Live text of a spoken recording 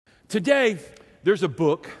Today, there's a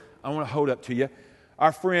book I want to hold up to you.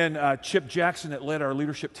 Our friend Chip Jackson that led our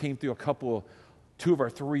leadership team through two of our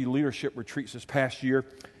three leadership retreats this past year,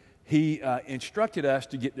 he instructed us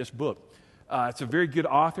to get this book. It's a very good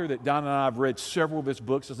author that Don and I have read several of his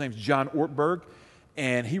books. His name's John Ortberg,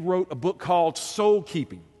 and he wrote a book called Soul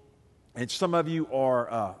Keeping. And some of you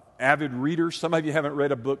are avid readers. Some of you haven't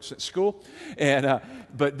read a book since school,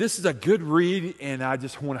 but this is a good read, and I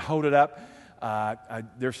just want to hold it up.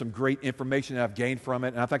 There's some great information that I've gained from it,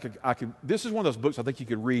 and I think I could. This is one of those books I think you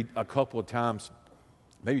could read a couple of times,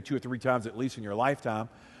 maybe 2 or 3 times at least in your lifetime,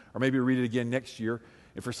 or maybe read it again next year.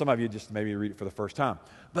 And for some of you, just maybe read it for the first time.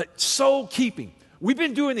 But soul keeping. We've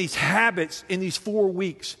been doing these habits in these 4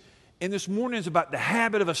 weeks, and this morning is about the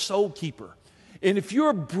habit of a soul keeper. And if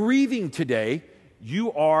you're breathing today,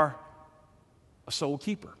 you are a soul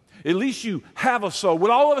keeper. At least you have a soul.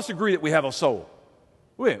 Would all of us agree that we have a soul?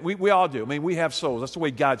 We all do. I mean, we have souls. That's the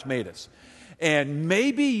way God's made us. And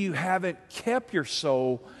maybe you haven't kept your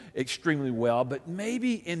soul extremely well, but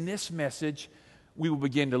maybe in this message, we will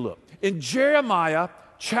begin to look. In Jeremiah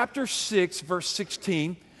chapter 6, verse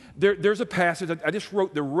 16, there's a passage. I just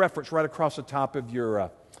wrote the reference right across the top of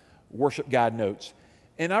your worship guide notes.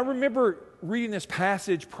 And I remember reading this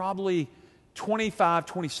passage probably 25,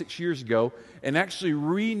 26 years ago, and actually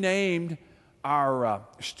renamed our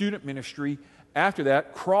student ministry after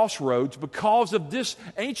that, Crossroads, because of this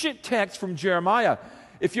ancient text from Jeremiah.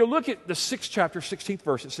 If you look at the 6th chapter, 16th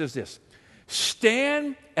verse, it says this: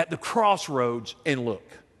 stand at the crossroads and look,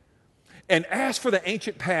 and ask for the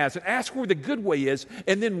ancient paths, and ask where the good way is,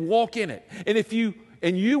 and then walk in it.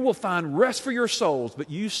 And you will find rest for your souls. But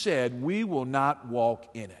you said, we will not walk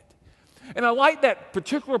in it. And I like that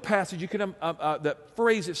particular passage. You can that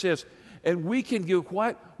phrase that says, and we can give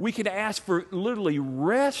what? We can ask for literally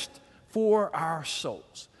rest for our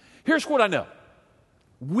souls. Here's what I know.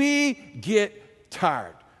 We get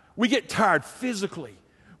tired. We get tired physically.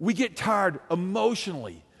 We get tired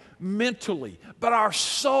emotionally, mentally. But our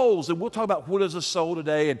souls, and we'll talk about what is a soul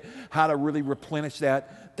today and how to really replenish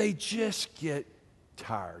that, they just get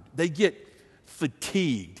tired. They get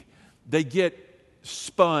fatigued. They get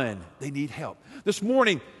spun. They need help. This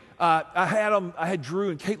morning, I had Drew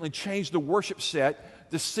and Caitlin change the worship set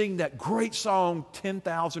to sing that great song,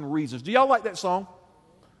 10,000 Reasons. Do y'all like that song?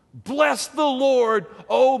 Bless the Lord,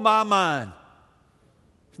 oh my mind.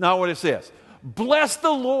 It's not what it says. Bless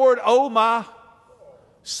the Lord, oh my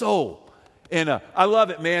soul. And I love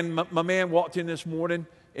it, man. My man walked in this morning,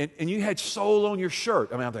 and you had soul on your shirt.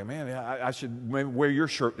 I mean, I'm thinking, man, I should maybe wear your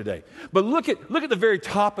shirt today. But look at the very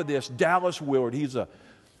top of this. Dallas Willard. He's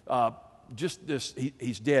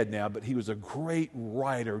he's dead now, but he was a great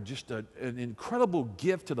writer, just an incredible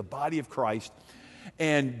gift to the body of Christ.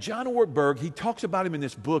 And John Ortberg, he talks about him in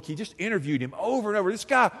this book. He just interviewed him over and over. This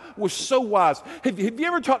guy was so wise. Have you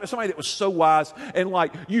ever talked to somebody that was so wise and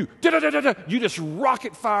like you just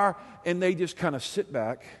rocket fire, and they just kind of sit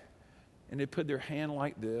back and they put their hand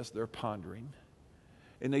like this, they're pondering,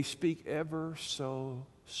 and they speak ever so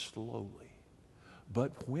slowly.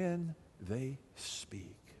 But when they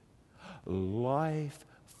speak, life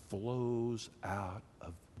flows out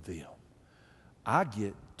of them. I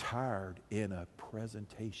get tired in a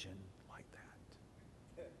presentation like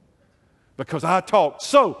that because I talk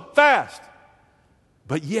so fast.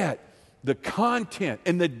 But yet, the content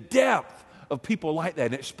and the depth of people like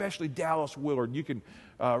that, and especially Dallas Willard, you can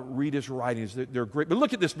read his writings. They're great. But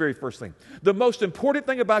look at this very first thing. The most important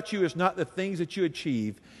thing about you is not the things that you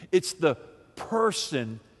achieve. It's the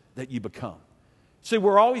person that you become. See,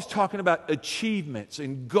 we're always talking about achievements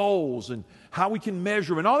and goals and how we can measure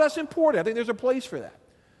them, and all that's important. I think there's a place for that.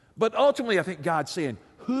 But ultimately, I think God's saying,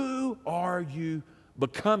 who are you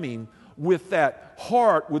becoming with that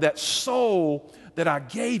heart, with that soul that I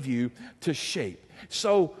gave you to shape?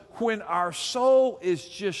 So when our soul is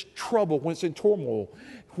just troubled, when it's in turmoil,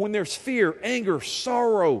 when there's fear, anger,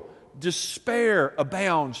 sorrow, despair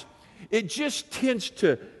abounds, it just tends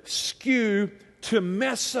to skew, to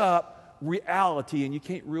mess up reality, and you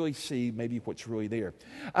can't really see maybe what's really there.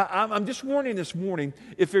 I'm just warning this morning,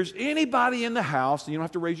 if there's anybody in the house, and you don't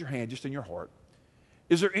have to raise your hand, just in your heart,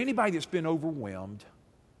 is there anybody that's been overwhelmed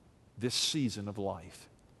this season of life,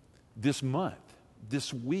 this month,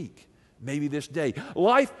 this week, maybe this day?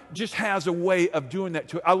 Life just has a way of doing that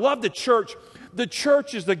to it. I love the church. The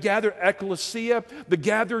church is the gathered ecclesia, the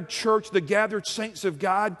gathered church, the gathered saints of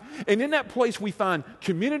God, and in that place we find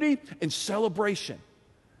community and celebration.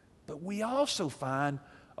 But we also find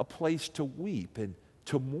a place to weep and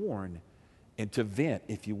to mourn and to vent,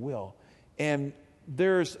 if you will. And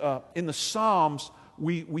there's, in the Psalms,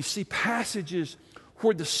 we see passages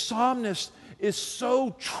where the psalmist is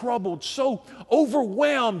so troubled, so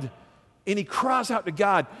overwhelmed, and he cries out to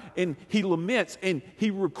God, and he laments, and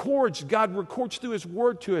he records. God records through his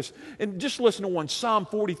word to us. And just listen to one, Psalm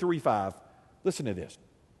 43:5. Listen to this.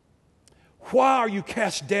 Why are you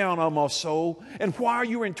cast down, O my soul? And why are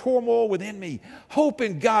you in turmoil within me? Hope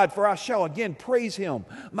in God, for I shall again praise him,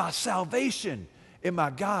 my salvation and my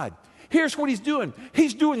God. Here's what he's doing.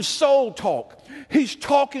 He's doing soul talk. He's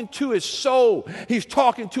talking to his soul. He's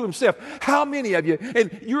talking to himself. How many of you,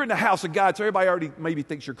 and you're in the house of God, so everybody already maybe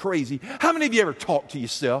thinks you're crazy. How many of you ever talk to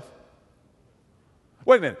yourself?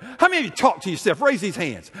 Wait a minute. How many of you talk to yourself? Raise these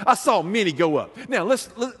hands. I saw many go up. Now,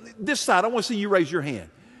 this side, I want to see you raise your hand.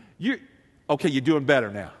 Okay, you're doing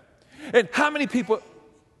better now. And how many people,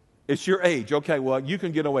 it's your age. Okay, well, you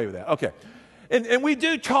can get away with that. Okay. And we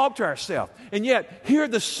do talk to ourselves. And yet, here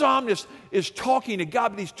the psalmist is talking to God,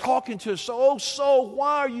 but he's talking to us. Oh, soul,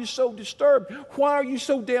 why are you so disturbed? Why are you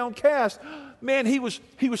so downcast? Man, he was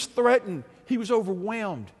threatened. He was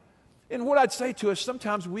overwhelmed. And what I'd say to us,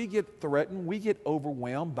 sometimes we get threatened, we get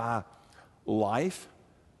overwhelmed by life,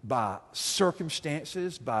 by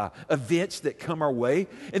circumstances, by events that come our way.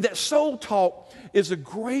 And that soul talk is a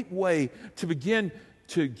great way to begin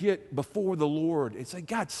to get before the Lord and say,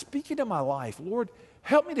 God, speak into my life. Lord,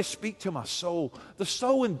 help me to speak to my soul. The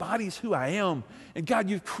soul embodies who I am. And God,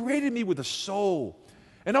 you've created me with a soul.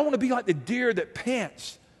 And I want to be like the deer that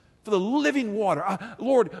pants for the living water.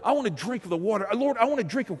 Lord, I want to drink of the water. Lord, I want to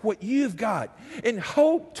drink of what you've got. And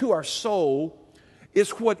hope to our soul is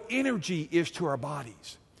what energy is to our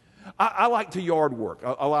bodies. I like to yard work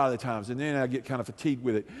a lot of the times, and then I get kind of fatigued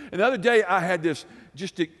with it. And the other day, I had this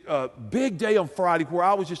just a big day on Friday where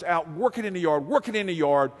I was just out working in the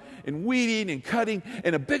yard, and weeding and cutting,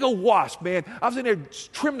 and a big old wasp, man. I was in there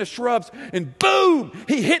trimming the shrubs, and boom,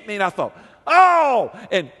 he hit me, and I thought, oh!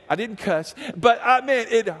 And I didn't cuss, but man,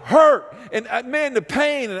 it hurt. And man, the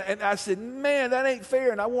pain, and I said, man, that ain't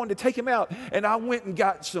fair, and I wanted to take him out. And I went and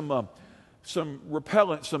got some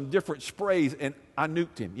repellent, some different sprays, and I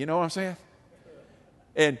nuked him. You know what I'm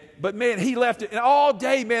saying? But man, he left it. And all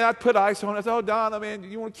day, man, I'd put ice on it. I said, oh, Donna, man,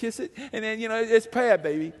 you want to kiss it? And then, it's Pat,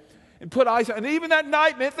 baby. And put ice on it. And even that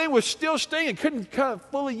night, man, thing was still stinging. Couldn't kind of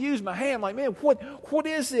fully use my hand. Like, man, what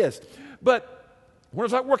is this? But when I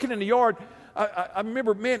was out working in the yard, I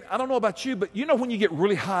remember, man, I don't know about you, but when you get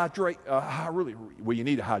really you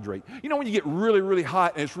need to hydrate. When you get really, really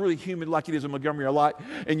hot and it's really humid like it is in Montgomery a lot,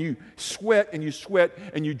 and you sweat and you sweat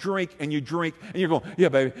and you drink and you're going, yeah,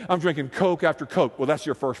 baby, I'm drinking Coke after Coke. Well, that's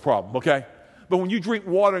your first problem, okay? But when you drink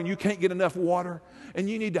water and you can't get enough water and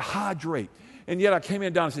you need to hydrate, and yet I came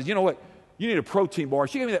in, Donna, and says, you know what? You need a protein bar.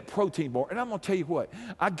 She gave me that protein bar, and I'm going to tell you what.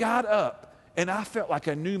 I got up. And I felt like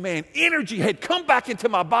a new man. Energy had come back into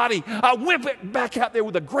my body. I went back out there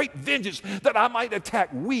with a great vengeance that I might attack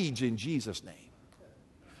weeds in Jesus' name.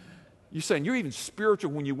 You're saying you're even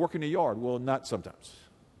spiritual when you work in the yard. Well, not sometimes.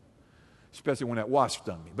 Especially when that wasp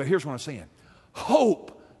stung me. But here's what I'm saying.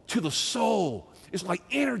 Hope to the soul is like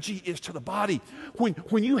energy is to the body.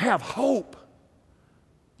 When you have hope,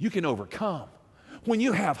 you can overcome. When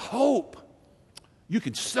you have hope, you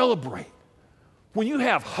can celebrate. When you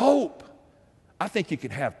have hope, I think you can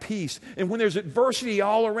have peace. And when there's adversity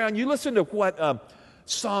all around you, listen to what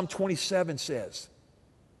Psalm 27 says.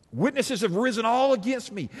 Witnesses have risen all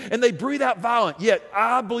against me, and they breathe out violence. Yet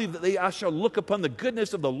I believe that I shall look upon the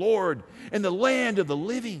goodness of the Lord in the land of the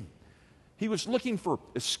living. He was looking for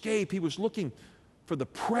escape. He was looking for the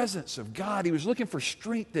presence of God. He was looking for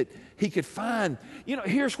strength that he could find.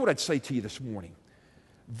 Here's what I'd say to you this morning.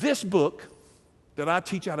 This book that I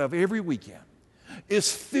teach out of every weekend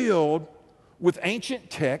is filled with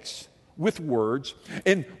ancient texts, with words,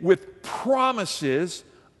 and with promises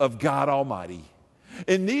of God Almighty.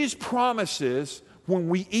 And these promises, when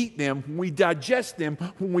we eat them, when we digest them,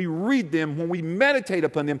 when we read them, when we meditate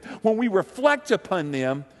upon them, when we reflect upon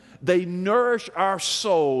them, they nourish our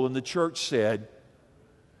soul, and the church said.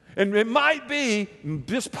 And it might be,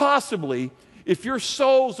 just possibly, if your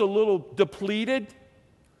soul's a little depleted,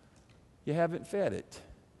 you haven't fed it.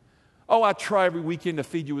 Oh, I try every weekend to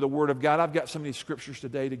feed you with the Word of God. I've got so many scriptures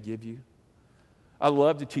today to give you. I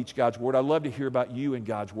love to teach God's Word. I love to hear about you in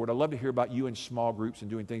God's Word. I love to hear about you in small groups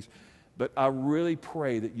and doing things. But I really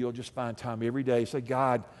pray that you'll just find time every day. Say,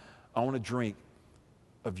 God, I want to drink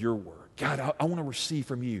of your Word. God, I want to receive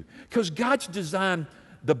from you. Because God's designed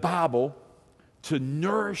the Bible to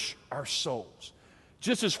nourish our souls.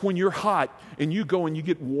 Just as when you're hot and you go and you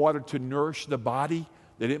get water to nourish the body,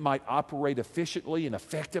 that it might operate efficiently and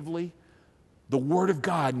effectively, the Word of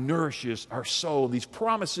God nourishes our soul. These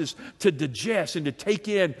promises to digest and to take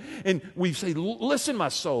in. And we say, listen, my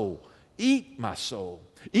soul, eat, my soul.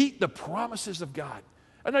 Eat the promises of God.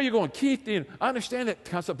 I know you're going, Keith, I understand that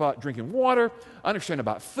concept about drinking water. I understand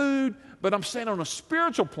about food. But I'm saying on a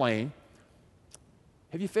spiritual plane,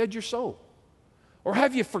 have you fed your soul? Or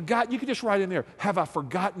have you forgotten? You can just write in there, have I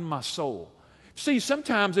forgotten my soul? See,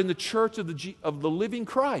 sometimes in the church of the living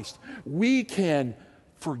Christ, we can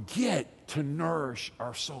forget to nourish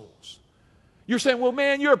our souls. You're saying, well,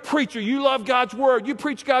 man, you're a preacher. You love God's word. You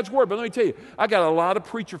preach God's word. But let me tell you, I got a lot of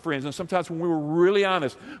preacher friends. And sometimes when we were really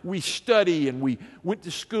honest, we study and we went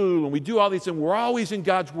to school and we do all these things. We're always in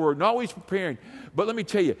God's word and always preparing. But let me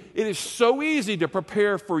tell you, it is so easy to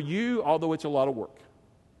prepare for you, although it's a lot of work.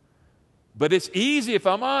 But it's easy, if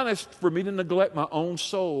I'm honest, for me to neglect my own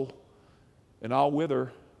soul, and I'll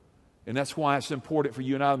wither. And that's why it's important for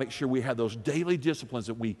you and I to make sure we have those daily disciplines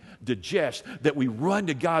that we digest, that we run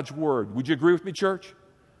to God's word. Would you agree with me, church?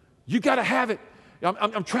 You got to have it.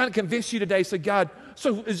 I'm trying to convince you today. Say, God,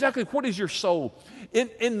 so exactly what is your soul?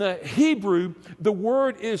 In the Hebrew, the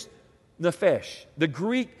word is nephesh. The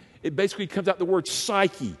Greek, it basically comes out the word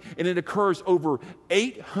psyche, and it occurs over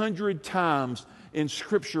 800 times in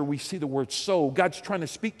Scripture. We see the word soul. God's trying to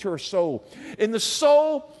speak to our soul. And the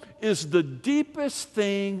soul is the deepest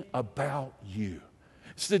thing about you.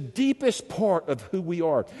 It's the deepest part of who we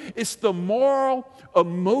are. It's the moral,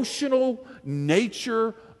 emotional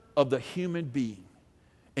nature of the human being.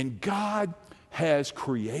 And God has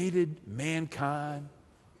created mankind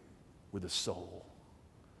with a soul.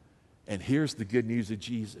 And here's the good news of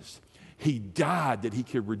Jesus. He died that he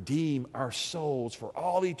could redeem our souls for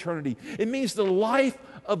all eternity. It means the life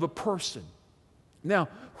of a person. Now,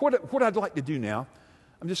 what I'd like to do now,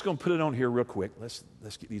 I'm just going to put it on here real quick. Let's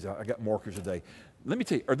get these out. I got markers today. Let me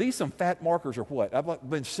tell you, are these some fat markers or what? I've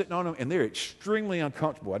been sitting on them, and they're extremely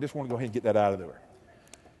uncomfortable. I just want to go ahead and get that out of there.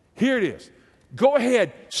 Here it is. Go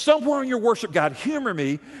ahead, somewhere in your worship, God, humor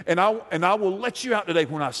me, and I will let you out today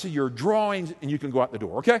when I see your drawings, and you can go out the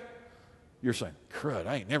door, okay? You're saying, crud,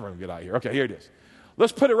 I ain't never going to get out of here. Okay, here it is.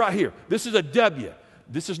 Let's put it right here. This is a W.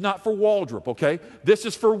 This is not for Waldrop, okay? This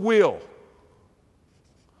is for will.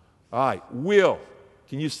 All right, will.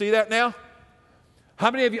 Can you see that now?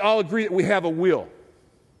 How many of you all agree that we have a will?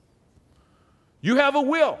 You have a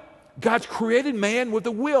will. God's created man with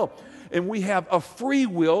a will, and we have a free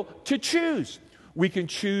will to choose. We can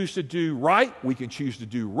choose to do right. We can choose to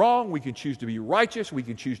do wrong. We can choose to be righteous. We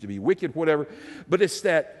can choose to be wicked, whatever. But it's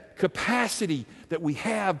that capacity that we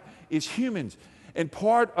have as humans. And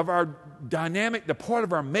part of our dynamic, the part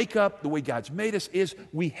of our makeup, the way God's made us, is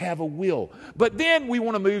we have a will. But then we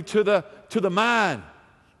want to move to the mind.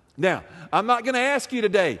 Now, I'm not going to ask you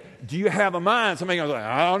today, do you have a mind? Somebody goes,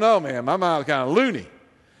 I don't know, man. My mind's kind of loony.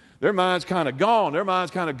 Their mind's kind of gone. Their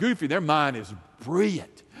mind's kind of goofy. Their mind is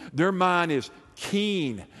brilliant. Their mind is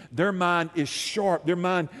keen. Their mind is sharp.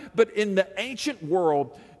 But in the ancient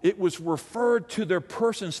world, it was referred to their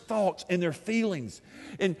person's thoughts and their feelings.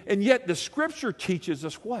 And yet the Scripture teaches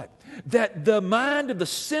us what? That the mind of the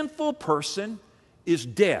sinful person is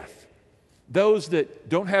death. Those that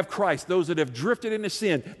don't have Christ, those that have drifted into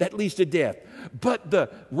sin, that leads to death. But the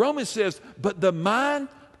Romans says, but the mind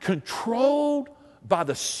controlled by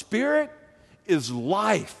the Spirit is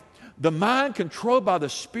life. The mind controlled by the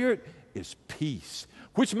Spirit is peace.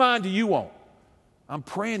 Which mind do you want? I'm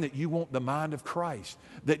praying that you want the mind of Christ.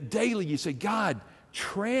 That daily you say, God,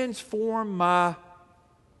 transform my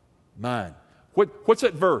mind. What's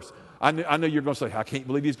that verse? I know you're going to say, I can't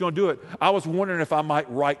believe he's going to do it. I was wondering if I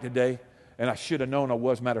might write today, and I should have known I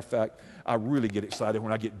was. Matter of fact, I really get excited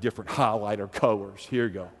when I get different highlighter colors. Here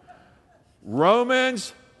you go.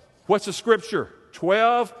 Romans, what's the scripture?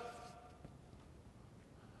 12.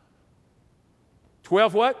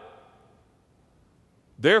 12 what?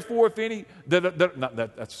 Therefore, if any,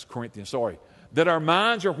 that's Corinthians, sorry. That our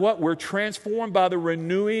minds are what? We're transformed by the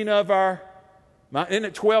renewing of our mind. Isn't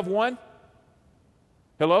it 12:1?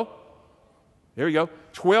 Hello? There you go.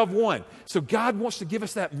 12:1. So God wants to give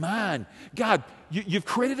us that mind. God, you've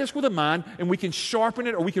created us with a mind, and we can sharpen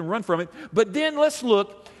it or we can run from it. But then let's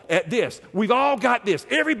look at this. We've all got this.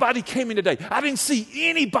 Everybody came in today. I didn't see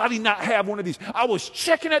anybody not have one of these. I was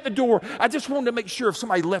checking at the door. I just wanted to make sure if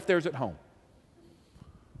somebody left theirs at home.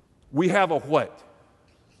 We have a what?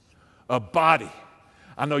 A body.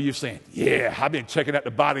 I know you're saying, yeah, I've been checking out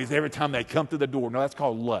the bodies every time they come through the door. No, that's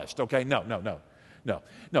called lust, okay? No.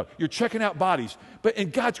 You're checking out bodies.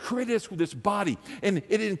 And God's created us with this body, and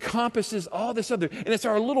it encompasses all this other. And it's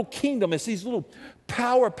our little kingdom. It's these little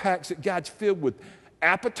power packs that God's filled with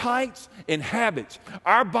appetites and habits.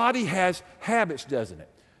 Our body has habits, doesn't it?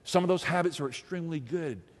 Some of those habits are extremely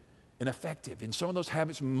good, and effective. And some of those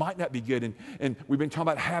habits might not be good. And we've been talking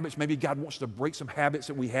about habits. Maybe God wants to break some habits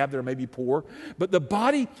that we have that are maybe poor. But the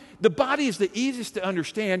body is the easiest to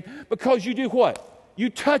understand because you do what? You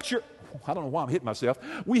touch your, I don't know why I'm hitting myself.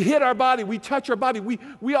 We hit our body. We touch our body.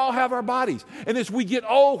 We all have our bodies. And as we get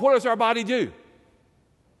old, what does our body do?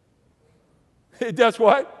 It does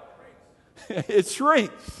what? It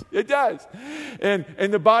shrinks. It does. And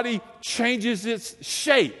the body changes its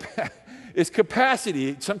shape, its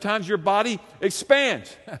capacity. Sometimes your body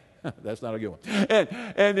expands. That's not a good one.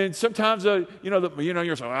 And then sometimes, you're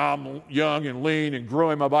saying, I'm young and lean and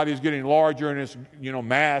growing. My body is getting larger and it's,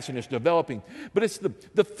 mass and it's developing. But it's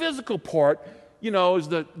the physical part, is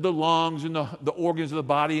the lungs and the organs of the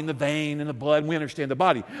body and the vein and the blood. And we understand the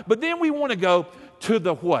body. But then we want to go to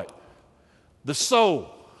the what? The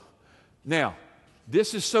soul. Now,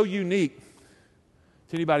 this is so unique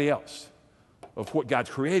to anybody else of what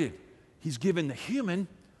God's created. He's given the humans,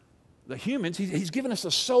 he's given us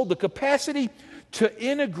a soul, the capacity to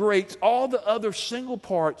integrate all the other single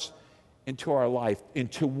parts into our life,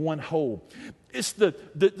 into one whole. It's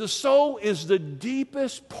the soul is the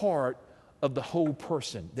deepest part of the whole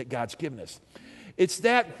person that God's given us. It's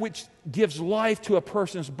that which gives life to a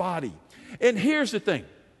person's body. And here's the thing.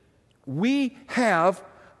 We have,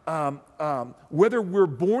 whether we're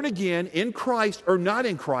born again in Christ or not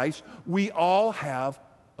in Christ, we all have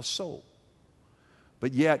a soul.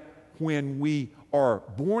 But yet, when we are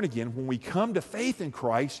born again, when we come to faith in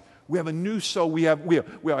Christ, we have a new soul.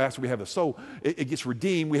 After we have a soul, it gets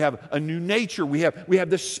redeemed. We have a new nature. We have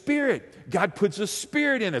the Spirit. God puts a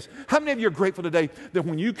Spirit in us. How many of you are grateful today that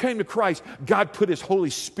when you came to Christ, God put His Holy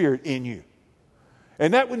Spirit in you?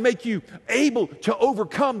 And that would make you able to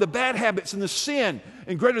overcome the bad habits and the sin.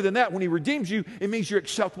 And greater than that, when He redeems you, it means you're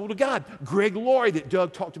acceptable to God. Greg Laurie, that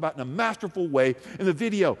Doug talked about in a masterful way in the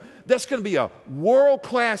video, that's going to be a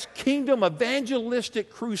world-class kingdom evangelistic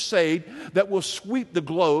crusade that will sweep the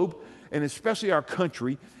globe, and especially our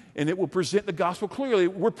country, and it will present the gospel clearly.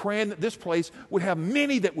 We're praying that this place would have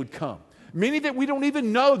many that would come. Many that we don't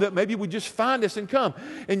even know that maybe would just find us and come.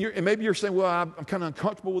 And maybe you're saying, well, I'm kind of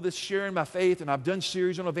uncomfortable with this sharing my faith, and I've done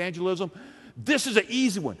series on evangelism. This is an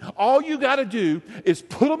easy one. All you got to do is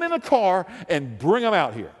put them in a car and bring them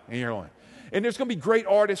out here. And you're going. And there's going to be great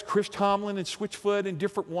artists, Chris Tomlin and Switchfoot and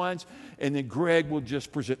different ones. And then Greg will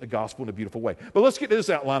just present the gospel in a beautiful way. But let's get to this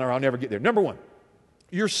outline or I'll never get there. Number one,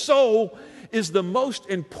 your soul is the most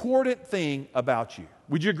important thing about you.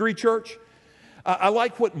 Would you agree, church? I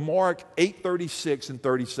like what Mark 8:36 and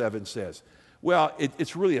 37 says. Well,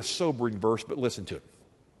 it's really a sobering verse, but listen to it.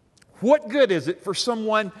 What good is it for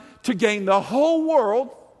someone to gain the whole world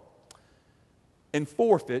and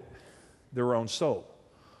forfeit their own soul?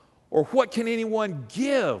 Or what can anyone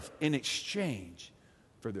give in exchange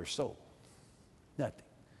for their soul? Nothing.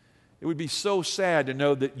 It would be so sad to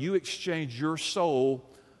know that you exchange your soul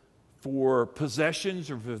for possessions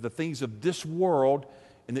or for the things of this world,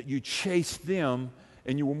 and that you chase them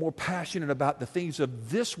and you were more passionate about the things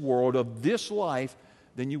of this world, of this life,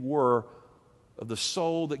 than you were of the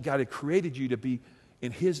soul that God had created you to be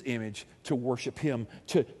in His image, to worship Him,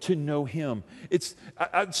 to know Him.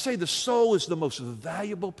 I'd say the soul is the most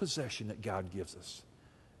valuable possession that God gives us.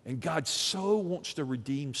 And God so wants to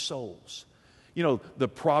redeem souls. The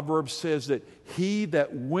proverb says that he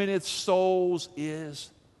that winneth souls is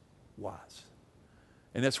wise.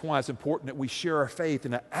 And that's why it's important that we share our faith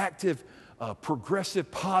in an active,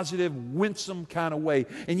 progressive, positive, winsome kind of way.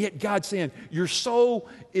 And yet God's saying your soul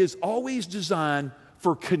is always designed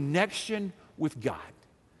for connection with God.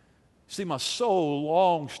 See, my soul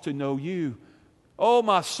longs to know you. Oh,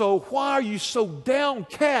 my soul, why are you so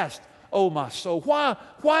downcast? Oh, my soul, why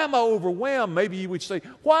am I overwhelmed? Maybe you would say,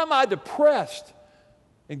 why am I depressed?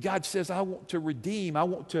 And God says, I want to redeem. I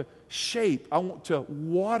want to shape. I want to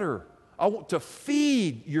water. I want to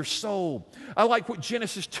feed your soul. I like what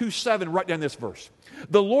Genesis 2:7, write down this verse.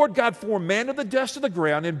 The Lord God formed man of the dust of the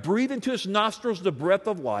ground and breathed into his nostrils the breath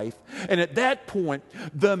of life. And at that point,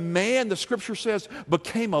 the man, the scripture says,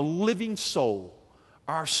 became a living soul.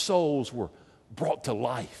 Our souls were brought to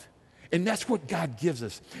life. And that's what God gives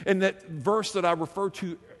us. And that verse that I referred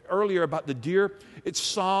to earlier about the deer, it's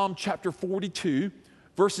Psalm chapter 42,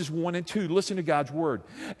 verses 1 and 2. Listen to God's word.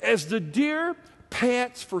 As the deer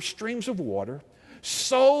pants for streams of water,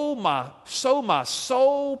 so my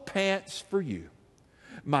soul pants for you,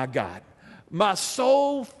 my God. My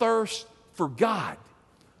soul thirsts for God,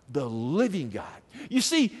 the living God. You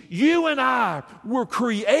see, you and I were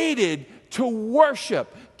created to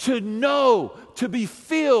worship, to know, to be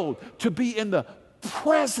filled, to be in the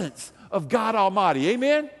presence of God Almighty.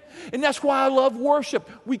 Amen? And that's why I love worship.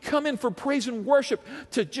 We come in for praise and worship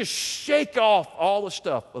to just shake off all the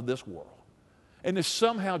stuff of this world and to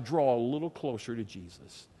somehow draw a little closer to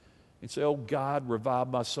Jesus and say, oh, God, revive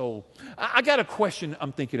my soul. I got a question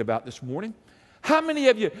I'm thinking about this morning. How many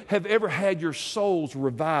of you have ever had your souls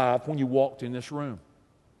revived when you walked in this room?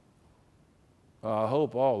 I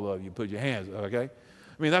hope all of you put your hands up, okay?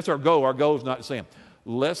 I mean, that's our goal. Our goal is not to say,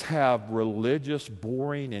 let's have religious,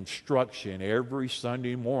 boring instruction every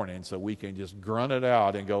Sunday morning so we can just grunt it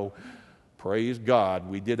out and go, praise God,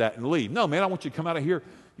 we did that and leave. No, man, I want you to come out of here.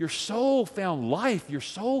 Your soul found life. Your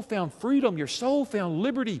soul found freedom. Your soul found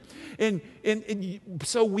liberty.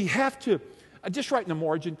 So we have to, just right in the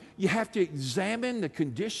margin, you have to examine the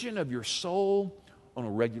condition of your soul on a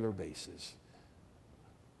regular basis.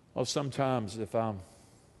 Well, sometimes if I'm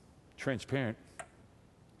transparent,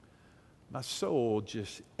 my soul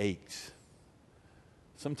just aches.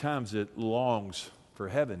 Sometimes it longs for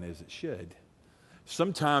heaven as it should.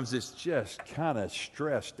 Sometimes it's just kind of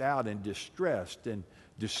stressed out and distressed and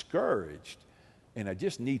discouraged. And I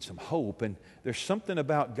just need some hope. And there's something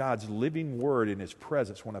about God's living word in His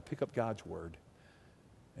presence when I pick up God's word.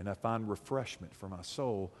 And I find refreshment for my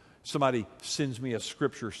soul. Somebody sends me a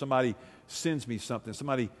scripture. Somebody sends me something.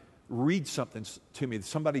 Somebody reads something to me.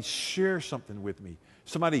 Somebody shares something with me.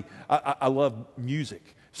 Somebody, I love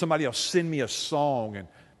music. Somebody will send me a song and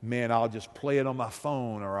man, I'll just play it on my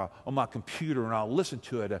phone or on my computer and I'll listen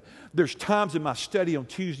to it. There's times in my study on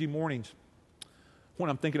Tuesday mornings when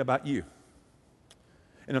I'm thinking about you.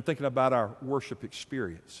 And I'm thinking about our worship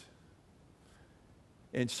experience.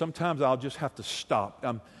 And sometimes I'll just have to stop.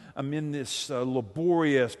 I'm in this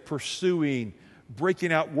laborious pursuing,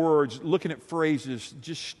 breaking out words, looking at phrases,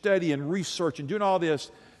 just studying, researching, doing all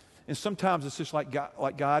this. And sometimes it's just like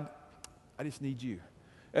God, I just need you.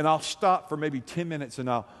 And I'll stop for maybe 10 minutes and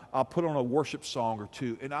I'll put on a worship song or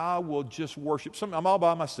two and I will just worship. I'm all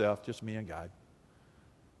by myself, just me and God.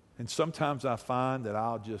 And sometimes I find that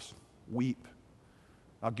I'll just weep.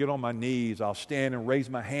 I'll get on my knees. I'll stand and raise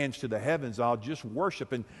my hands to the heavens. I'll just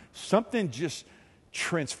worship. And something just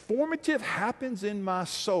transformative happens in my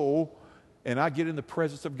soul and I get in the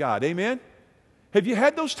presence of God. Amen? Have you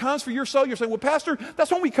had those times for your soul? You're saying, well, Pastor,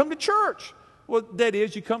 that's when we come to church. Well, that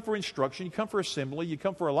is, you come for instruction, you come for assembly, you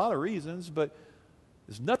come for a lot of reasons, but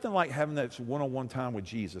there's nothing like having that one-on-one time with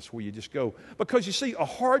Jesus where you just go. Because you see, a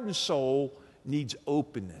hardened soul needs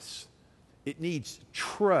openness. It needs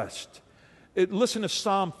trust. Listen to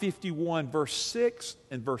Psalm 51, verse 6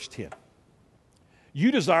 and verse 10.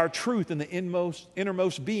 You desire truth in the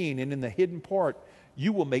innermost being, and in the hidden part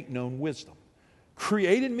you will make known wisdom.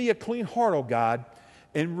 Create in me a clean heart, O God,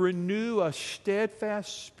 and renew a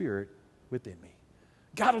steadfast spirit within me.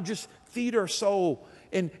 God will just feed our soul.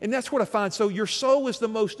 And that's what I find. So your soul is the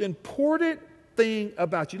most important thing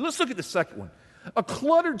about you. Let's look at the second one. A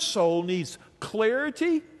cluttered soul needs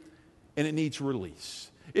clarity and it needs release.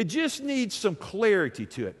 It just needs some clarity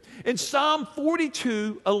to it. In Psalm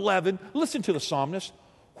 42:11, listen to the psalmist.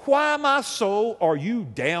 Why, my soul, are you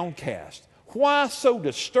downcast? Why so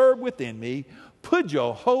disturbed within me? Put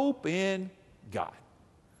your hope in God.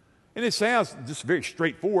 And it sounds just very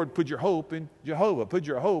straightforward. Put your hope in Jehovah. Put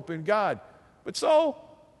your hope in God. But soul,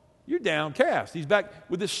 you're downcast. He's back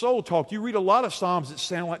with this soul talk. You read a lot of Psalms that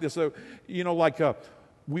sound like this. So,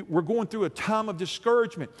 we're going through a time of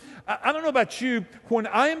discouragement. I don't know about you. When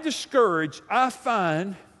I am discouraged, I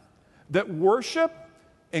find that worship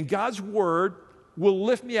and God's Word will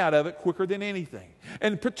lift me out of it quicker than anything.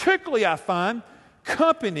 And particularly I find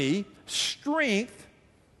company, strength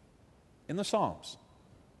in the Psalms.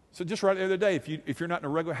 So just right the other day, if you're not in a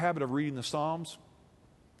regular habit of reading the Psalms,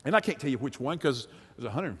 and I can't tell you which one because there's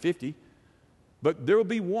 150, but there will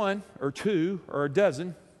be one or two or a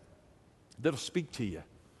dozen that'll speak to you.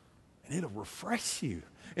 And it'll refresh you.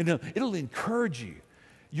 And it'll encourage you.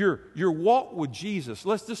 Your walk with Jesus,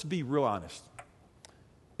 let's just be real honest.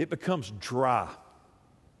 It becomes dry,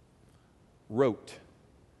 rote.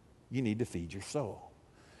 You need to feed your soul.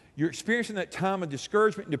 You're experiencing that time of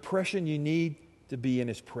discouragement and depression, you need to be in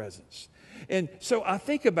His presence. And so I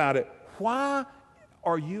think about it, why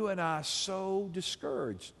are you and I so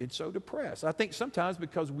discouraged and so depressed? I think sometimes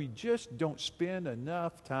because we just don't spend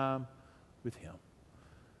enough time with Him.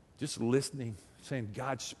 Just listening, saying,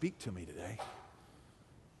 God, speak to me today.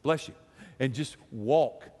 Bless you. And just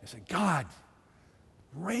walk and say, God,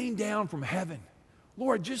 rain down from heaven.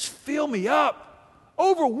 Lord, just fill me up.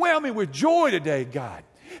 Overwhelm me with joy today, God.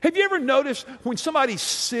 Have you ever noticed when somebody's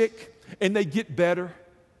sick and they get better,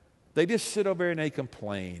 they just sit over there and they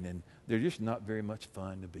complain and they're just not very much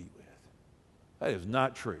fun to be with? That is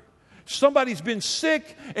not true. Somebody's been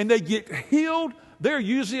sick and they get healed, they're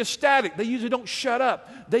usually ecstatic. They usually don't shut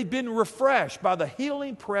up. They've been refreshed by the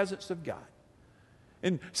healing presence of God.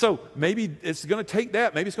 And so maybe it's going to take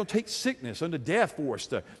that. Maybe it's going to take sickness unto death for us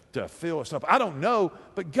to fill us up. I don't know.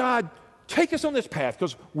 But God, take us on this path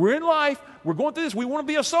because we're in life. We're going through this. We want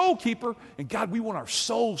to be a soul keeper. And God, we want our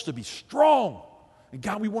souls to be strong. And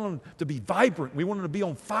God, we want them to be vibrant. We want them to be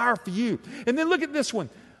on fire for you. And then look at this one.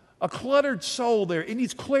 A cluttered soul there. It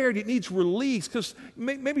needs clarity. It needs release because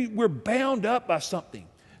maybe we're bound up by something.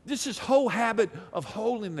 This whole habit of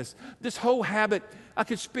holiness, this whole habit, I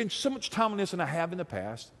could spend so much time on this than I have in the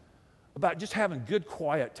past, about just having good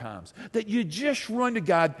quiet times, that you just run to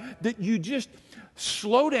God, that you just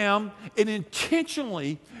slow down and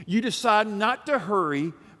intentionally you decide not to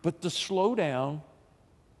hurry, but to slow down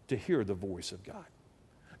to hear the voice of God,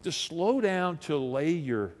 to slow down to lay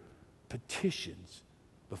your petitions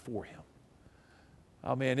before Him.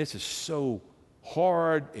 Oh man, this is so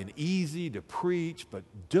hard and easy to preach, but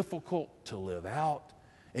difficult to live out.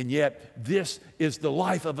 And yet, this is the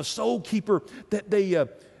life of a soul keeper that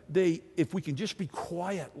they, if we can just be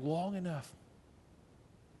quiet long enough,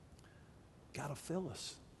 God will fill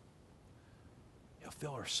us. He'll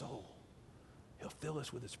fill our soul. He'll fill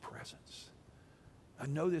us with His presence. I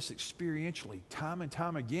know this experientially time and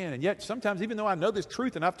time again. And yet, sometimes, even though I know this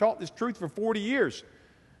truth, and I've taught this truth for 40 years,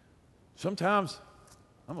 sometimes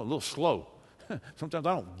I'm a little slow. Sometimes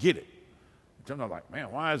I don't get it. Sometimes I'm like, man,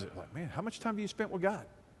 why is it? Like, man, how much time have you spent with God?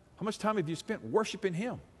 How much time have you spent worshiping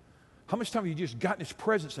Him? How much time have you just gotten His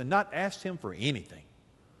presence and not asked Him for anything?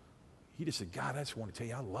 You just said, God, I just want to tell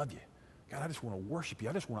you I love you. God, I just want to worship you.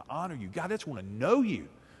 I just want to honor you. God, I just want to know you.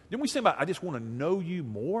 Didn't we say about I just want to know you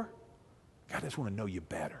more? God, I just want to know you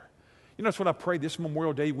better. You know, that's what I prayed this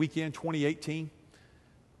Memorial Day weekend, 2018.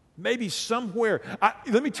 Maybe somewhere.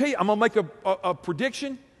 Let me tell you, I'm going to make a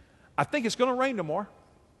prediction. I think it's going to rain tomorrow.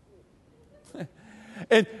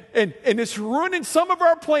 and it's ruining some of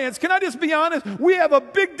our plans. Can I just be honest? We have a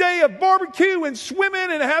big day of barbecue and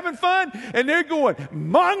swimming and having fun, and they're going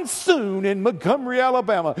monsoon in Montgomery,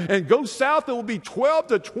 Alabama, and go south, it will be 12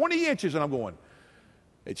 to 20 inches. And I'm going,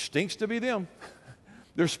 it stinks to be them.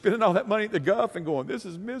 They're spending all that money at the Gulf and going, this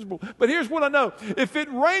is miserable. But here's what I know. If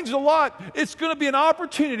it rains a lot, it's going to be an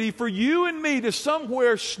opportunity for you and me to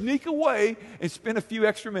somewhere sneak away and spend a few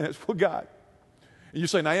extra minutes with God. And you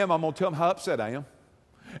say, Naam, I'm going to tell them how upset I am.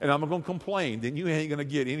 And I'm going to complain. Then you ain't going to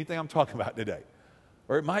get anything I'm talking about today.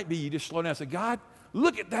 Or it might be you just slow down and say, God,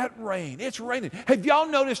 look at that rain. It's raining. Have y'all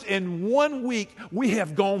noticed in 1 week we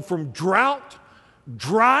have gone from drought,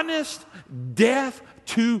 dryness, death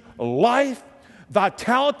to life,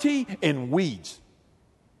 vitality, and weeds?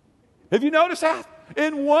 Have you noticed that?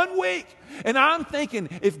 In 1 week. And I'm thinking,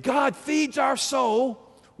 if God feeds our soul,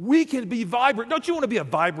 we can be vibrant. Don't you want to be a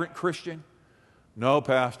vibrant Christian? No,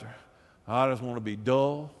 Pastor. I just want to be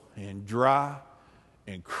dull and dry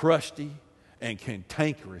and crusty and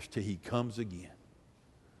cantankerous till He comes again.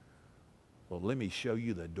 Well, let me show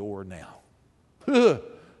you the door now. Doesn't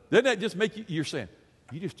that just make you, you're saying,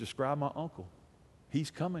 you just described my uncle.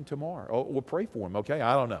 He's coming tomorrow. Oh, we'll pray for him, okay?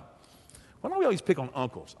 I don't know. Why don't we always pick on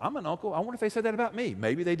uncles? I'm an uncle. I wonder if they said that about me.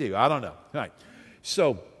 Maybe they do. I don't know. All right.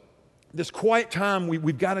 So this quiet time,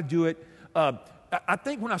 we've got to do it. I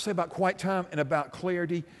think when I say about quiet time and about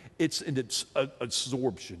clarity, it's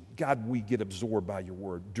absorption. God, we get absorbed by your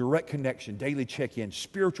word. Direct connection, daily check-in,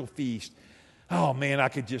 spiritual feast. Oh, man, I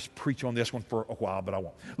could just preach on this one for a while, but I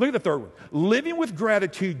won't. Look at the third one. Living with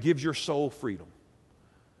gratitude gives your soul freedom.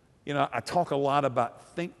 You know, I talk a lot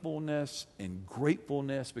about thankfulness and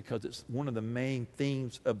gratefulness because it's one of the main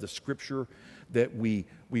themes of the Scripture that we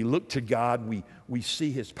look to God, we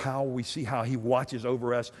see His power, we see how He watches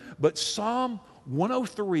over us. But Psalm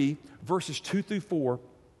 103, verses 2 through 4,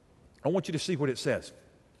 I want you to see what it says.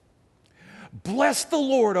 Bless the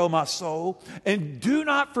Lord, O my soul, and do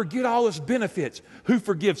not forget all His benefits, who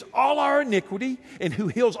forgives all our iniquity and who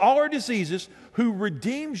heals all our diseases, who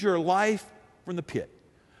redeems your life from the pit.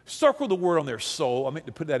 Circle the word on their soul. I meant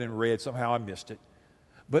to put that in red. Somehow I missed it.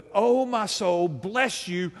 But, oh, my soul, bless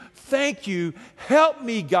you. Thank you. Help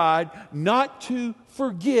me, God, not to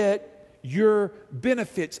forget your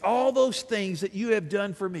benefits, all those things that you have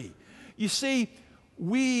done for me. You see,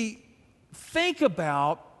 we think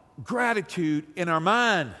about gratitude in our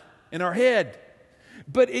mind, in our head,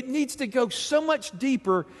 but it needs to go so much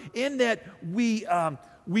deeper in that we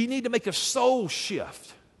need to make a soul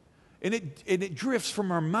shift. And it drifts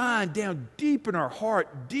from our mind down deep in our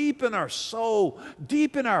heart, deep in our soul,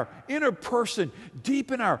 deep in our inner person,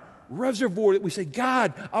 deep in our reservoir that we say,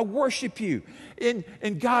 God, I worship you.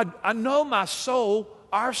 And God, I know my soul,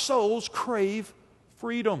 our souls crave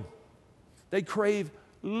freedom. They crave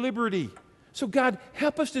liberty. So God,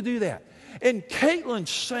 help us to do that. And Caitlin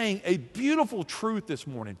sang a beautiful truth this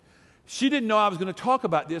morning. She didn't know I was going to talk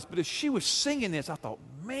about this, but as she was singing this, I thought,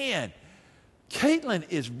 man, Caitlin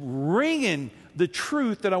is ringing the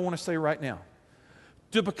truth that I want to say right now.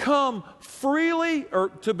 To become freely, or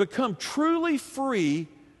to become truly free,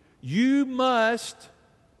 you must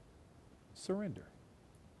surrender.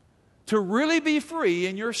 To really be free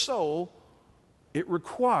in your soul, it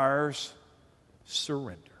requires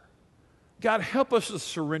surrender. God, help us to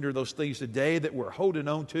surrender those things today that we're holding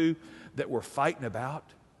on to, that we're fighting about.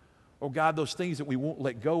 Oh, God, those things that we won't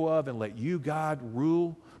let go of and let you, God,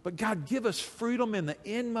 rule. But, God, give us freedom in the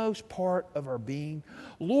inmost part of our being.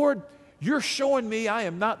 Lord, you're showing me I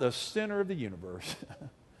am not the center of the universe.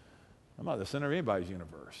 I'm not the center of anybody's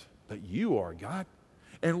universe. But you are, God.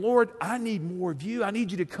 And Lord, I need more of you. I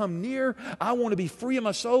need you to come near. I want to be free in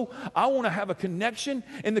my soul. I want to have a connection.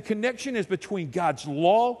 And the connection is between God's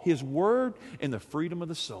law, His word, and the freedom of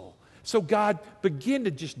the soul. So God, begin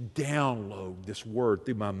to just download this word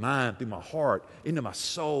through my mind, through my heart, into my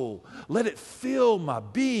soul. Let it fill my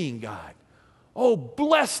being, God. Oh,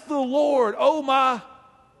 bless the Lord, oh my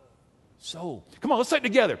soul. Come on, let's say it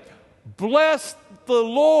together. Bless the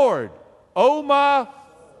Lord, oh my.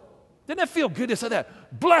 Didn't that feel good to say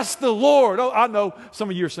that? Bless the Lord. Oh, I know some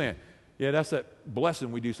of you are saying, yeah, that's that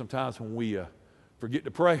blessing we do sometimes when we forget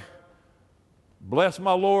to pray. Bless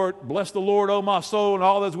my Lord, bless the Lord, oh my soul, and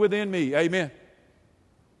all that's within me. Amen.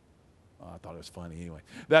 Oh, I thought it was funny anyway.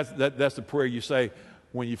 That's the prayer you say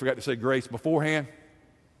when you forgot to say grace beforehand.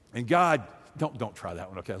 And God, don't try that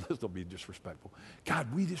one, okay? Let's don't be disrespectful.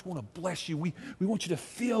 God, we just want to bless you. We want you to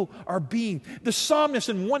fill our being. The psalmist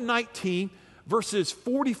in 119, verses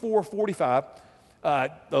 44, 45,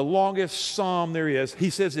 the longest psalm there is, he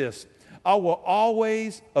says this, I will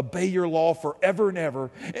always obey your law forever and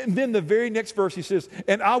ever. And then the very next verse he says,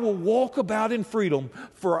 and I will walk about in freedom,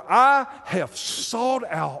 for I have sought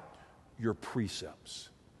out your precepts.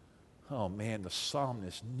 Oh man, the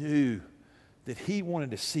psalmist knew that he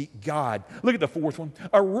wanted to seek God. Look at the fourth one.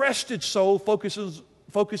 A rested soul focuses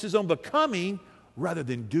on becoming rather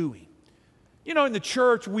than doing. You know, in the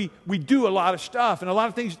church, we do a lot of stuff, and a lot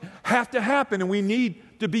of things have to happen, and we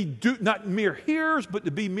need to be not mere hearers, but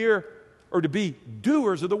to be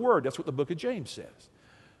doers of the word. That's what the book of James says.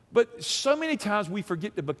 But so many times we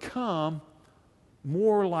forget to become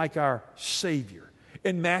more like our Savior.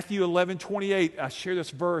 In Matthew 11:28, I share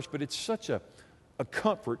this verse, but it's such a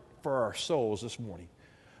comfort for our souls this morning.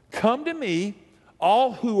 Come to me,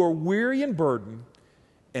 all who are weary and burdened,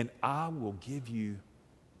 and I will give you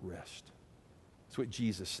rest. That's what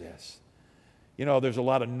Jesus says. You know, there's a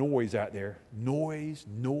lot of noise out there. Noise,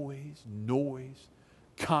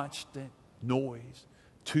 constant noise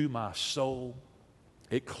to my soul.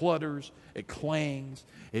 It clutters, it clangs,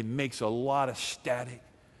 it makes a lot of static,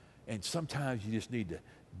 and sometimes you just need to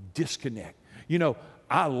disconnect. You know,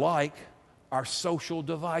 I like our social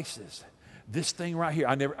devices. This thing right here,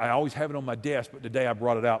 I always have it on my desk, but today I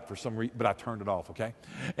brought it out for some reason, but I turned it off, okay?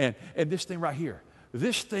 And this thing right here,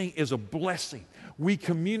 this thing is a blessing. We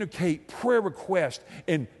communicate prayer requests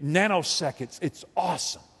in nanoseconds. It's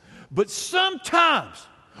awesome. But sometimes,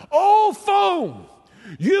 oh phone,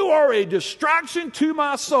 you are a distraction to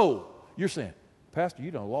my soul. You're saying, Pastor,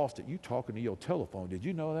 you done lost it. You talking to your telephone. Did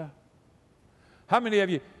you know that? How many of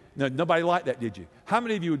you, no, nobody liked that, did you? How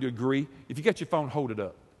many of you would agree, if you get your phone, hold it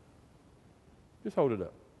up? Just hold it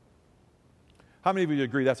up. How many of you would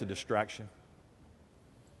agree that's a distraction?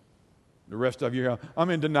 The rest of you, I'm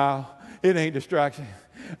in denial. It ain't distraction.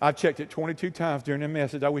 I checked it 22 times during the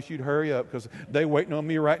message. I wish you'd hurry up because they waiting on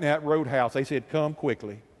me right now at Roadhouse. They said, come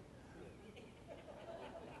quickly.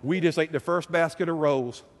 We just ate the first basket of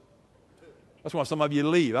rolls. That's why some of you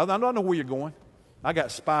leave. I don't know where you're going. I got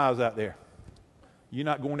spies out there. You're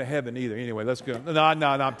not going to heaven either. Anyway, let's go. No,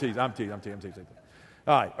 I'm teasing. All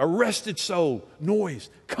right, a rested soul, noise.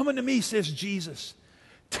 Come unto me, says Jesus.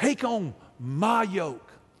 Take on my yoke.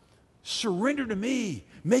 Surrender to me.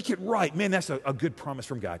 Make it right. Man, that's a good promise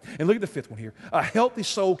from God. And look at the fifth one here. A healthy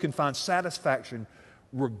soul can find satisfaction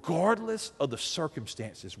regardless of the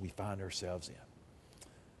circumstances we find ourselves in.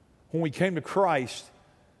 When we came to Christ,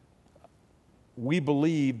 we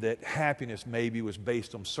believed that happiness maybe was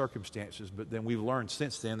based on circumstances, but then we've learned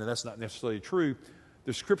since then that that's not necessarily true.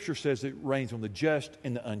 The Scripture says it rains on the just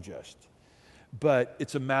and the unjust. But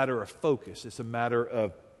it's a matter of focus. It's a matter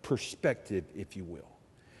of perspective, if you will.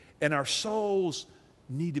 And our souls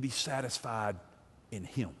need to be satisfied in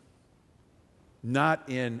Him. Not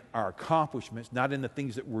in our accomplishments, not in the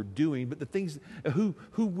things that we're doing, but the things who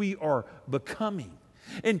we are becoming.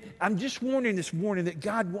 And I'm just wondering this morning that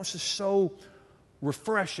God wants to so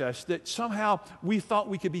refresh us that somehow we thought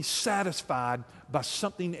we could be satisfied by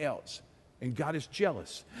something else. And God is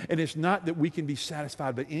jealous. And it's not that we can be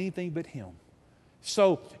satisfied by anything but Him.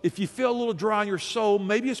 So if you feel a little dry in your soul,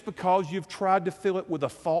 maybe it's because you've tried to fill it with a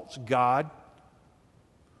false God,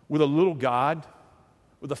 with a little God,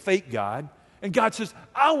 with a fake God. And God says,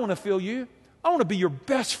 I want to fill you. I want to be your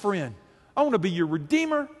best friend. I want to be your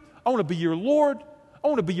Redeemer. I want to be your Lord. I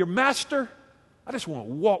want to be your Master. I just want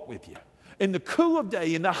to walk with you. In the cool of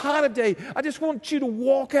day, in the height of day, I just want you to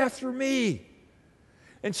walk after me.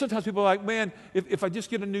 And sometimes people are like, man, if I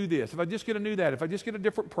just get a new this, if I just get a new that, if I just get a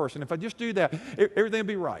different person, if I just do that, everything will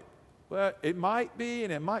be right. Well, it might be,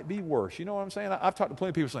 and it might be worse. You know what I'm saying? I've talked to plenty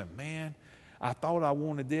of people saying, man, I thought I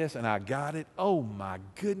wanted this, and I got it. Oh, my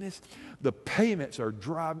goodness. The payments are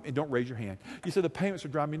driving, and don't raise your hand. You said the payments are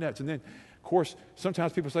driving me nuts. And then, of course,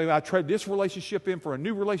 sometimes people say, I traded this relationship in for a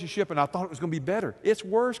new relationship, and I thought it was going to be better. It's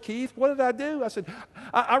worse, Keith. What did I do? I said,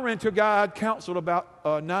 I ran to a guy I'd counseled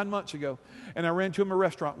about 9 months ago, and I ran to him in a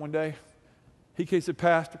restaurant one day. He said,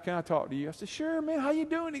 Pastor, can I talk to you? I said, sure, man. How you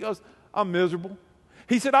doing? He goes, I'm miserable.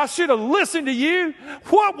 He said, I should have listened to you.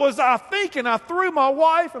 What was I thinking? I threw my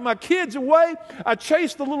wife and my kids away. I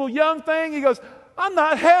chased the little young thing. He goes, I'm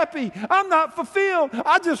not happy. I'm not fulfilled.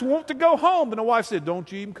 I just want to go home. And the wife said,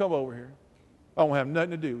 don't you even come over here. I don't have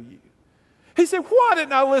nothing to do with you. He said, why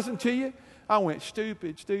didn't I listen to you? I went,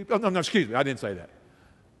 stupid. Oh, no, excuse me. I didn't say that.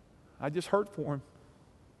 I just hurt for him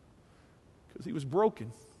because he was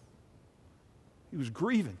broken. He was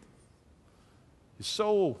grieving. His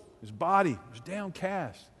soul, his body was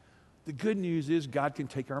downcast. The good news is God can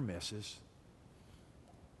take our messes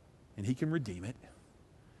and He can redeem it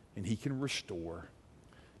and He can restore.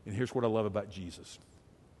 And here's what I love about Jesus.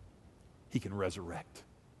 He can resurrect.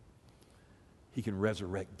 He can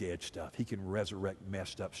resurrect dead stuff. He can resurrect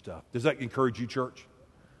messed up stuff. Does that encourage you, church?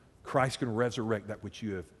 Christ can resurrect that which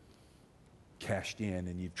you have cashed in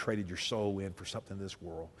and you've traded your soul in for something in this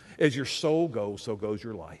world. As your soul goes, so goes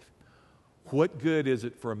your life. What good is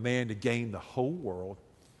it for a man to gain the whole world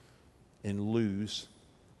and lose,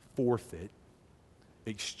 forfeit,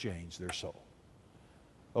 exchange their soul?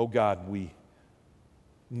 Oh God, we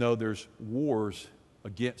know there's wars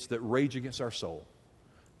that rage against our soul.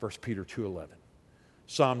 1 Peter 2:11.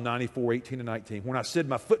 Psalm 94:18-19. When I said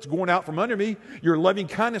my foot's going out from under me, your loving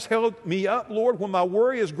kindness held me up, Lord. When my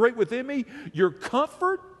worry is great within me, your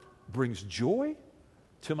comfort brings joy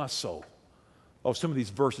to my soul. Oh, some of these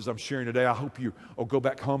verses I'm sharing today, I hope you will go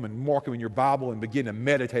back home and mark them in your Bible and begin to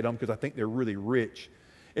meditate on them because I think they're really rich.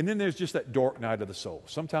 And then there's just that dark night of the soul.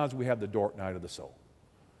 Sometimes we have the dark night of the soul.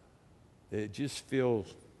 It just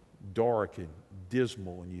feels dark and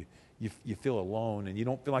dismal, and you feel alone, and you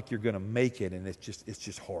don't feel like you're going to make it, and it's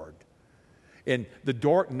just hard. And the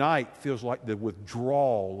dark night feels like the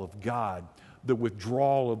withdrawal of God, the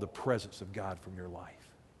withdrawal of the presence of God from your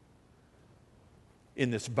life. In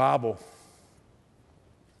this Bible,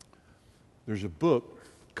 there's a book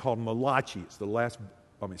called Malachi. It's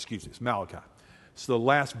Malachi. It's the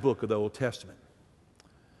last book of the Old Testament.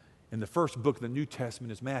 And the first book of the New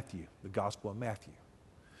Testament is Matthew, the Gospel of Matthew.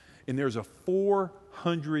 And there's a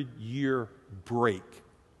 400-year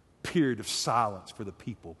period of silence for the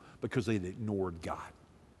people because they'd ignored God.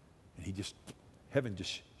 And heaven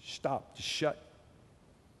just stopped, just shut.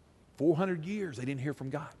 400 years they didn't hear from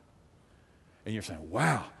God. And you're saying,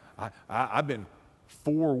 wow, I've been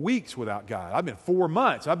 4 weeks without God. I've been 4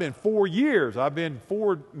 months. I've been 4 years. I've been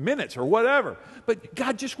 4 minutes or whatever. But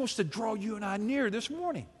God just wants to draw you and I near this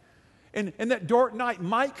morning. And that dark night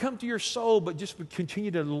might come to your soul, but just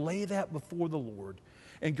continue to lay that before the Lord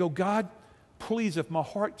and go, God, please, if my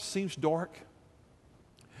heart seems dark,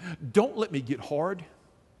 don't let me get hard.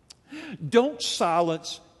 Don't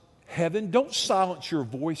silence heaven. Don't silence your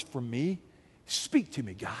voice from me. Speak to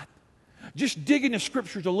me, God. Just dig in the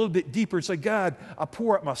Scriptures a little bit deeper and say, God, I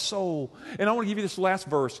pour out my soul. And I want to give you this last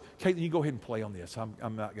verse. Caitlin, you go ahead and play on this.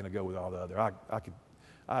 I'm not going to go with all the other.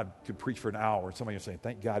 I could preach for an hour, and somebody is saying,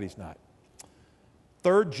 thank God he's not.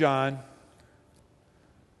 3 John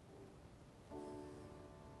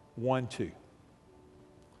 1:2.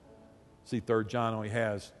 See, 3 John only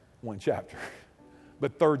has one chapter.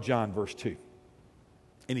 But 3 John verse 2.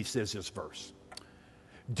 And he says this verse.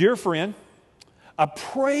 Dear friend, I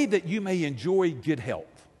pray that you may enjoy good health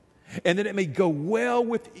and that it may go well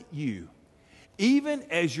with you, even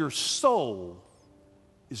as your soul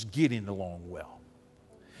is getting along well.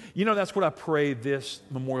 You know, that's what I pray this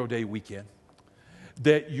Memorial Day weekend.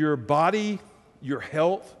 That your body, your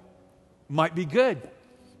health might be good.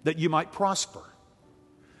 That you might prosper.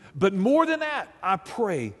 But more than that, I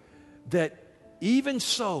pray that even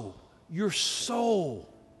so, your soul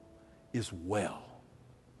is well.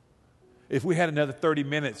 If we had another 30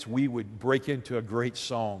 minutes, we would break into a great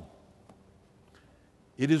song.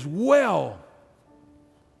 It is well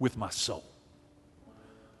with my soul.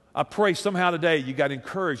 I pray somehow today you got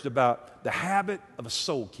encouraged about the habit of a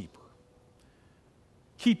soul keeper.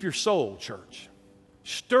 Keep your soul, church.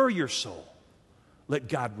 Stir your soul. Let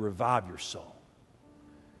God revive your soul.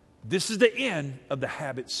 This is the end of the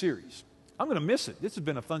habit series. I'm going to miss it. This has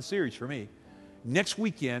been a fun series for me. Next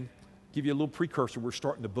weekend, give you a little precursor. We're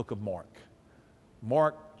starting the book of Mark.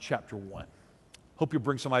 Mark chapter 1. Hope you'll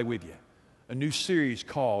bring somebody with you. A new series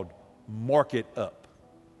called Mark It Up.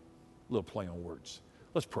 A little play on words.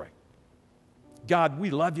 Let's pray. God, we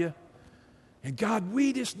love you. And God,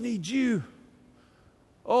 we just need you.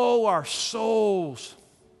 Oh, our souls.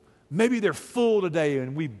 Maybe they're full today,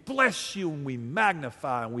 and we bless you and we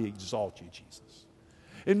magnify and we exalt you, Jesus.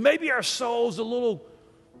 And maybe our soul's a little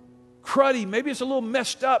cruddy. Maybe it's a little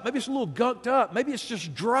messed up. Maybe it's a little gunked up. Maybe it's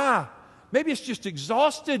just dry. Maybe it's just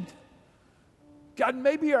exhausted. God,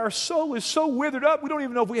 maybe our soul is so withered up we don't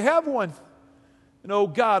even know if we have one. And oh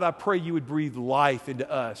God, I pray you would breathe life into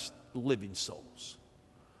us, living souls.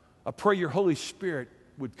 I pray your Holy Spirit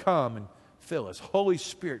would come and fill us. Holy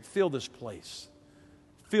Spirit, fill this place.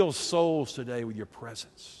 Fill souls today with your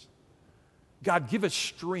presence. God, give us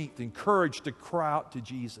strength and courage to cry out to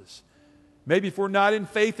Jesus. Maybe if we're not in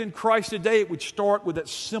faith in Christ today, it would start with that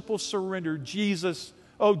simple surrender. Jesus,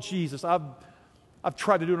 oh Jesus, I've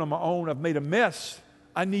tried to do it on my own. I've made a mess.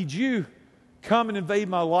 I need you. Come and invade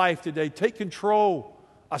my life today. Take control.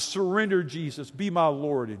 I surrender, Jesus. Be my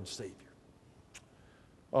Lord and Savior.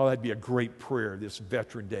 Oh, that'd be a great prayer this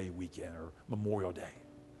Veteran Day weekend or Memorial Day.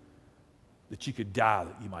 That you could die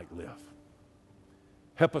that you might live.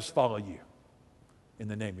 Help us follow you in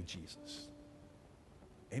the name of Jesus.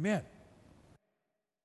 Amen.